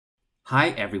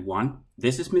Hi everyone,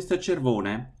 this is Mr.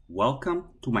 Cervone. Welcome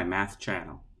to my math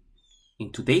channel.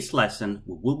 In today's lesson,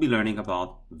 we will be learning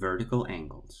about vertical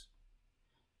angles.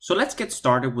 So let's get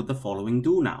started with the following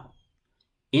do now.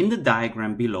 In the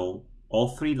diagram below,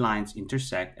 all three lines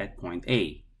intersect at point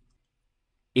A.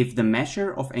 If the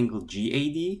measure of angle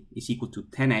GAD is equal to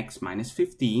 10x minus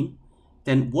 15,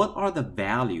 then what are the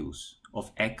values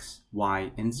of x,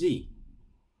 y, and z?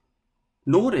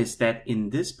 Notice that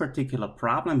in this particular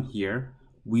problem here,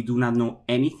 we do not know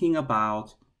anything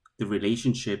about the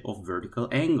relationship of vertical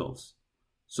angles.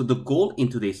 So the goal in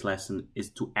today's lesson is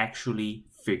to actually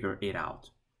figure it out.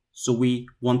 So we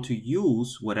want to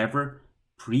use whatever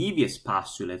previous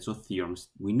postulates or theorems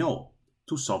we know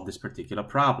to solve this particular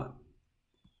problem.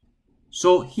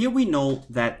 So here we know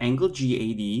that angle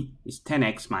GAD is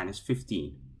 10x minus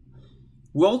 15.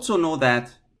 We also know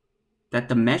that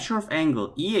the measure of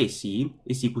angle EAC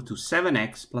is equal to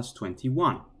 7x plus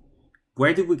 21.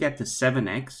 Where did we get the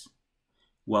 7x?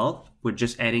 Well, we're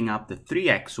just adding up the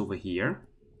 3x over here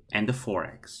and the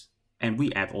 4x. And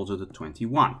we add also the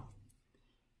 21.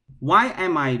 Why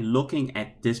am I looking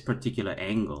at this particular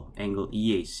angle, angle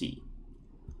EAC?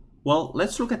 Well,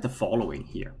 let's look at the following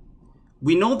here.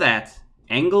 We know that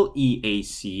angle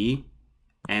EAC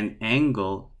and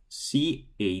angle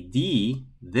CAD,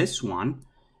 this one,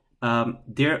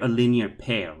 they're a linear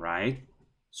pair, right?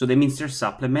 So that means they're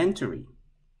supplementary.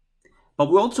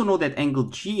 But we also know that angle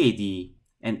GAD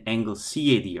and angle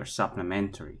CAD are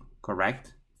supplementary,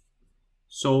 correct?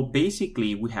 So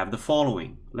basically we have the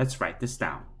following. Let's write this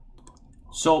down.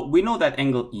 So we know that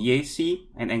angle EAC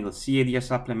and angle CAD are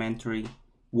supplementary.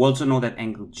 We also know that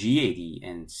angle GAD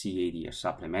and CAD are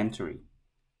supplementary.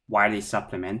 Why are they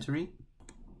supplementary?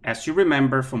 As you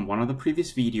remember from one of the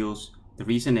previous videos, the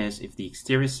reason is if the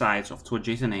exterior sides of two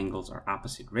adjacent angles are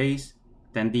opposite rays,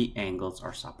 then the angles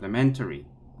are supplementary.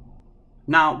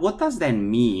 Now, what does that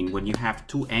mean when you have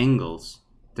two angles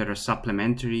that are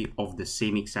supplementary of the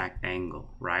same exact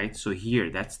angle, right? So here,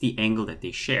 that's the angle that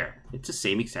they share. It's the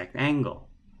same exact angle.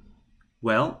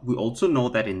 Well, we also know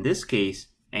that in this case,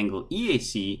 angle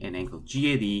EAC and angle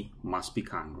GAD must be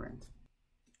congruent.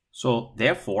 So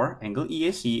therefore, angle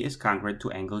EAC is congruent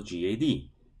to angle GAD.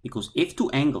 Because if two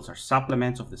angles are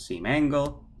supplements of the same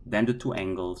angle, then the two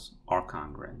angles are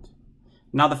congruent.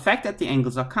 Now, the fact that the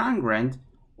angles are congruent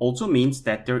also means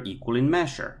that they're equal in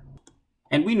measure.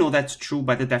 And we know that's true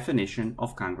by the definition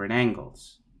of congruent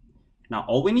angles. Now,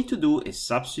 all we need to do is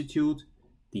substitute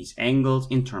these angles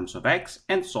in terms of x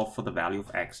and solve for the value of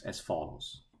x as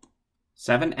follows.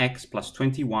 7x plus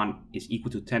 21 is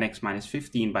equal to 10x minus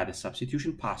 15 by the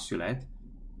substitution postulate.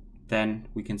 Then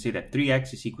we can say that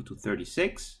 3x is equal to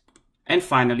 36. And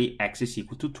finally, x is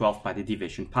equal to 12 by the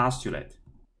division postulate.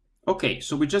 Okay,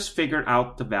 so we just figured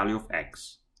out the value of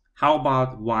x. How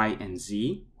about y and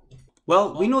z?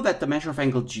 Well, we know that the measure of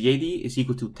angle GAD is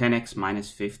equal to 10x minus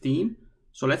 15.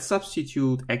 So let's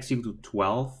substitute x equal to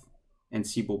 12 and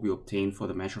see what we obtain for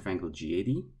the measure of angle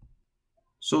GAD.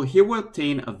 So here we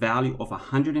obtain a value of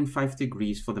 105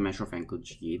 degrees for the measure of angle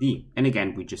GAD. And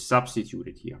again, we just substitute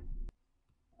it here.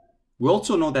 We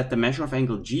also know that the measure of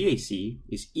angle GAC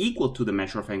is equal to the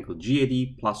measure of angle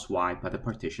GAD plus y by the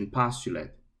partition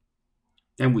postulate.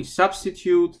 Then we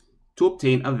substitute to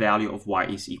obtain a value of y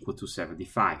is equal to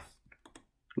 75.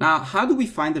 Now, how do we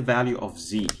find the value of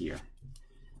z here?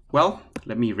 Well,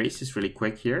 let me erase this really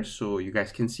quick here so you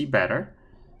guys can see better.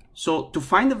 So to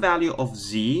find the value of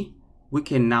z, we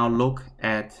can now look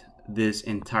at this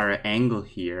entire angle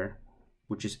here,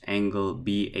 which is angle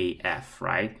BAF,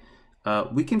 right?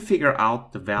 We can figure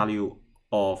out the value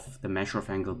of the measure of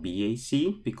angle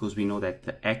BAC because we know that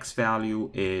the x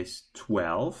value is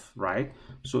 12, right?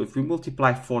 So if we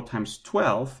multiply 4 times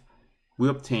 12, we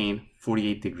obtain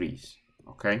 48 degrees,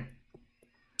 okay?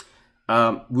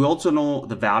 We also know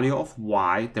the value of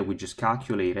y that we just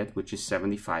calculated, which is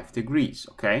 75 degrees,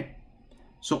 okay?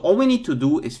 So all we need to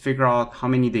do is figure out how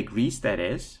many degrees that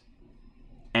is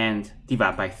and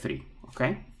divide by 3,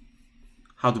 okay?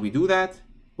 How do we do that?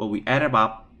 Well, we add it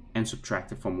up and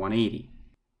subtract it from 180.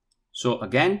 So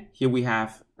again, here we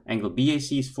have angle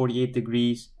BAC is 48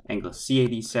 degrees, angle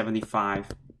CAD is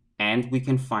 75, and we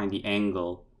can find the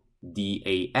angle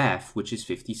DAF, which is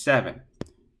 57.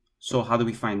 So how do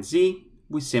we find Z?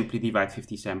 We simply divide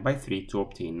 57 by 3 to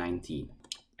obtain 19.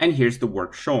 And here's the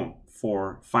work shown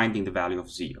for finding the value of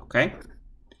Z, okay?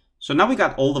 So now we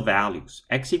got all the values.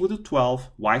 X equal to 12,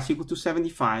 Y is equal to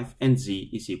 75, and Z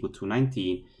is equal to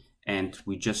 19. And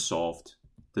we just solved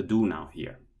the do now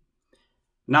here.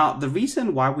 Now, the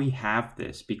reason why we have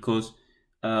this, because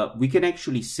we can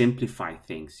actually simplify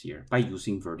things here by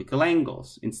using vertical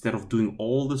angles instead of doing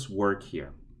all this work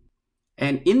here.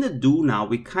 And in the do now,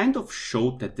 we kind of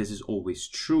showed that this is always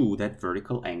true, that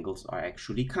vertical angles are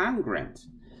actually congruent.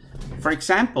 For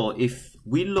example, if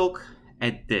we look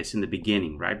at this in the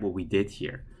beginning, right, what we did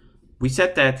here, we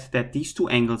said that these two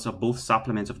angles are both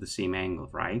supplements of the same angle,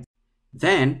 right?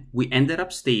 Then we ended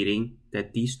up stating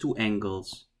that these two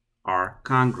angles are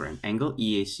congruent, angle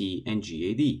EAC and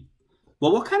GAD.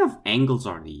 Well, what kind of angles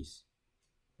are these?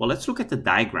 Well, let's look at the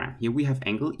diagram. Here we have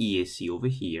angle EAC over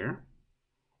here,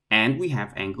 and we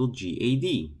have angle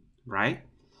GAD, right?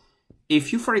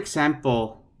 If you, for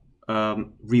example,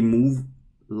 remove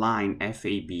line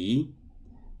FAB,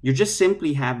 you just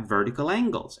simply have vertical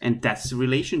angles, and that's the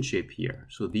relationship here.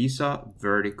 So these are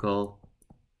vertical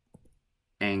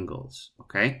angles,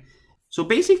 okay? So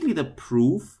basically the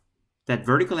proof that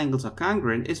vertical angles are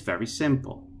congruent is very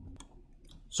simple.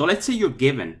 So let's say you're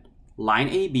given line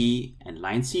AB and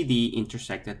line CD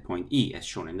intersect at point E, as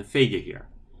shown in the figure here.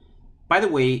 By the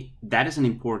way, that is an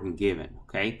important given,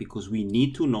 okay? Because we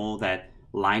need to know that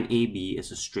line AB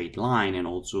is a straight line and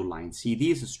also line CD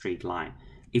is a straight line.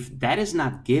 If that is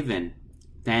not given,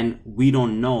 then we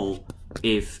don't know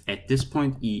if at this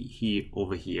point E here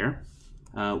over here,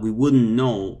 we wouldn't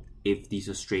know if these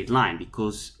are straight line,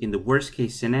 because in the worst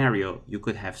case scenario, you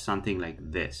could have something like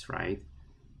this, right?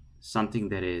 Something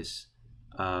that is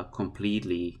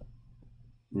completely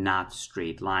not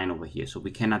straight line over here. So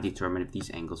we cannot determine if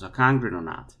these angles are congruent or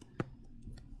not.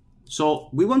 So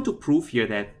we want to prove here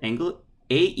that angle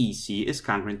AEC is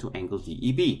congruent to angle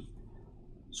DEB.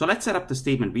 So let's set up the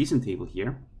statement reason table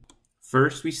here.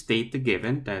 First, we state the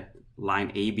given that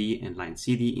line AB and line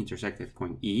CD intersect at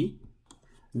point E.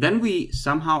 Then we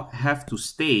somehow have to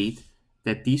state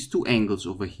that these two angles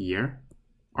over here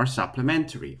are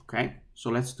supplementary, okay? So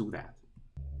let's do that.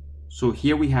 So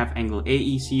here we have angle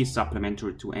AEC is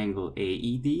supplementary to angle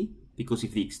AED, because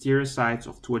if the exterior sides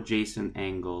of two adjacent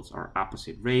angles are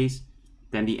opposite rays,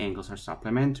 then the angles are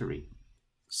supplementary.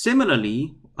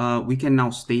 Similarly, we can now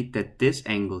state that this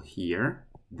angle here,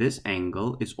 this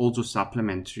angle, is also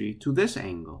supplementary to this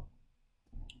angle.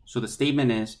 So the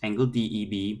statement is angle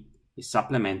DEB is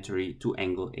supplementary to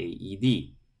angle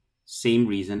AED. Same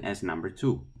reason as number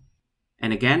 2.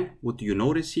 And again, what do you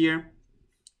notice here?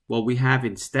 Well, we have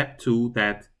in step 2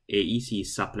 that AEC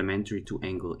is supplementary to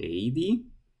angle AED.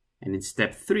 And in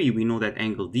step 3, we know that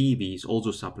angle DEB is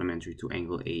also supplementary to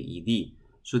angle AED.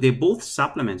 So they're both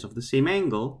supplements of the same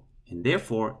angle, and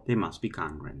therefore they must be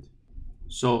congruent.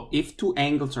 So if two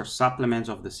angles are supplements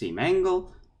of the same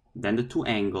angle, then the two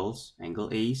angles, angle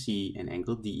AEC and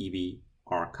angle DEB,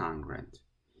 are congruent.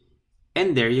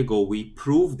 And there you go, we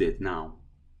proved it now.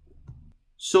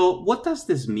 So what does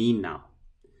this mean now?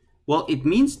 Well, it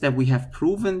means that we have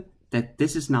proven that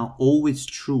this is now always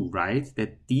true, right?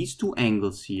 That these two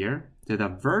angles here, that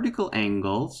are vertical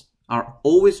angles, are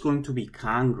always going to be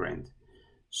congruent.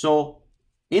 So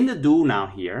in the do now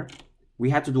here, we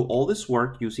had to do all this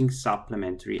work using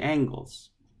supplementary angles.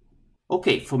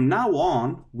 Okay, from now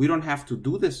on, we don't have to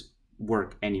do this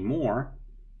work anymore.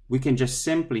 We can just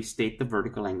simply state the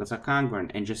vertical angles are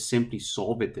congruent and just simply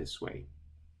solve it this way.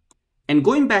 And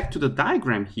going back to the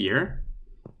diagram here,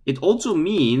 it also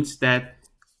means that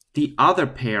the other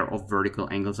pair of vertical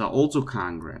angles are also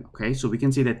congruent, okay? So we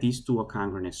can say that these two are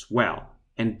congruent as well.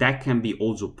 And that can be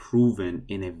also proven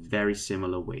in a very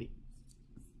similar way.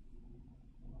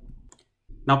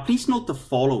 Now, please note the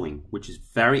following, which is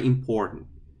very important.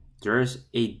 There is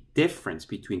a difference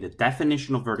between the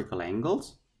definition of vertical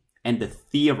angles and the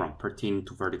theorem pertaining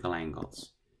to vertical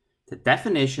angles. The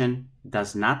definition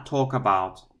does not talk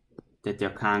about that they're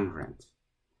congruent.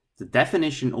 The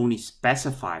definition only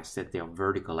specifies that they are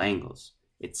vertical angles.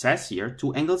 It says here,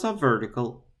 two angles are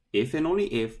vertical if and only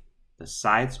if the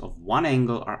sides of one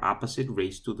angle are opposite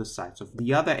raised to the sides of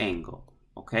the other angle,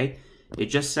 okay? It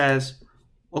just says,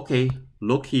 okay,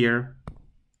 look here,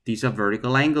 these are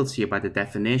vertical angles here by the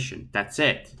definition, that's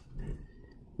it.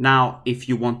 Now, if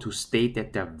you want to state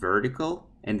that they're vertical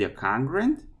and they're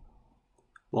congruent,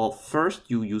 well, first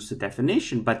you use the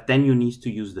definition, but then you need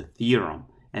to use the theorem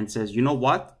and says, you know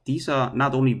what? These are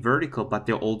not only vertical, but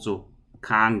they're also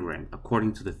congruent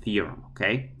according to the theorem,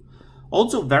 okay?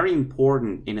 Also very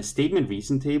important in a statement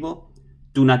reason table,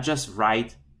 do not just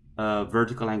write a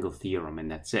vertical angle theorem and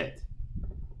that's it.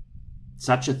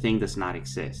 Such a thing does not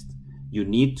exist. You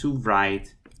need to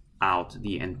write out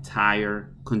the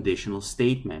entire conditional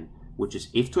statement, which is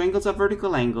if two angles are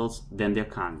vertical angles, then they're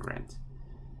congruent.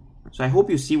 So I hope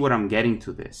you see what I'm getting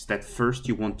to this, that first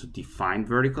you want to define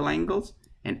vertical angles,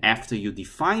 and after you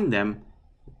define them,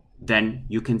 then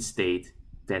you can state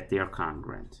that they are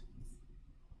congruent.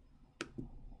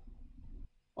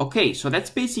 Okay, so that's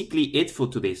basically it for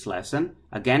today's lesson.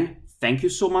 Again, Thank you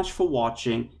so much for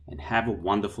watching and have a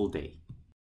wonderful day.